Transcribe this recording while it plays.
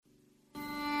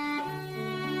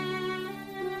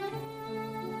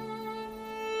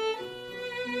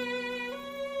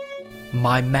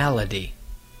my malady,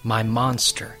 my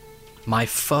monster, my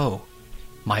foe,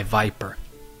 my viper.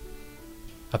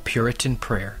 A Puritan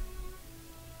prayer.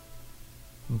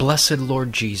 Blessed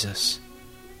Lord Jesus,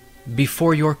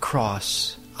 before your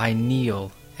cross I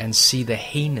kneel and see the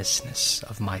heinousness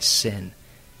of my sin,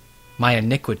 my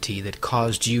iniquity that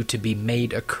caused you to be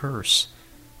made a curse,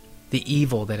 the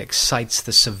evil that excites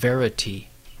the severity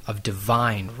of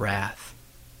divine wrath.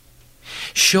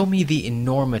 Show me the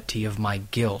enormity of my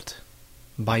guilt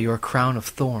by your crown of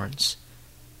thorns,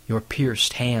 your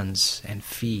pierced hands and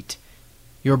feet,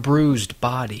 your bruised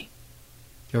body,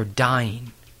 your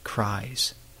dying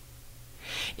cries.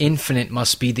 Infinite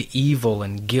must be the evil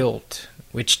and guilt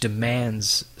which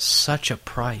demands such a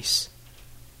price.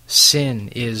 Sin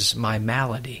is my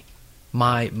malady,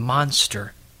 my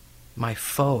monster, my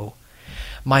foe,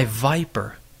 my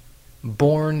viper,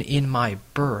 born in my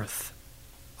birth,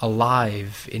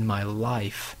 alive in my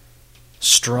life,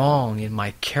 strong in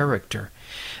my character,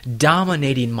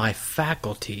 dominating my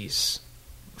faculties,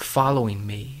 following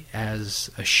me as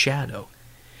a shadow,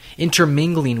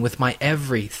 intermingling with my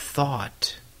every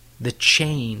thought, the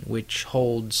chain which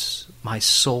holds my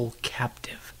soul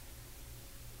captive.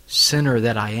 Sinner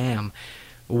that I am,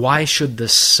 why should the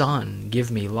sun give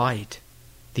me light,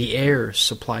 the air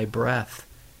supply breath,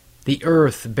 the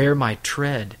earth bear my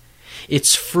tread,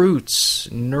 its fruits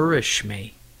nourish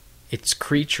me, its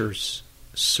creatures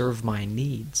serve my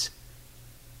needs?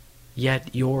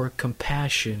 Yet your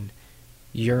compassion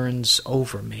yearns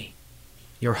over me.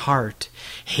 Your heart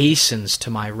hastens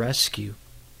to my rescue.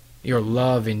 Your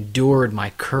love endured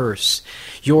my curse.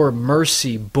 Your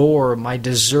mercy bore my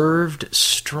deserved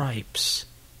stripes.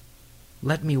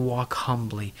 Let me walk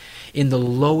humbly in the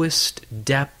lowest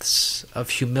depths of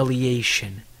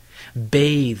humiliation,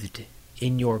 bathed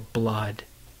in your blood,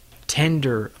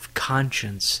 tender of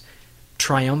conscience,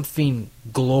 triumphing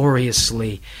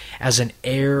gloriously as an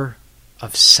heir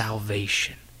of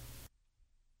salvation.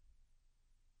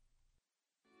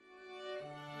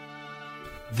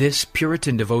 This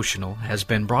Puritan devotional has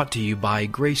been brought to you by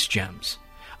Grace Gems,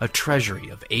 a treasury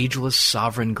of ageless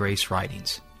sovereign grace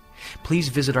writings. Please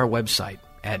visit our website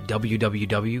at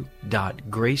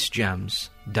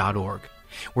www.gracegems.org,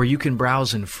 where you can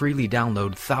browse and freely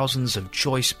download thousands of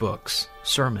choice books,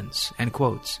 sermons, and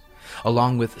quotes,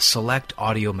 along with select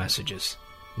audio messages.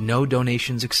 No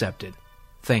donations accepted.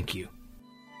 Thank you.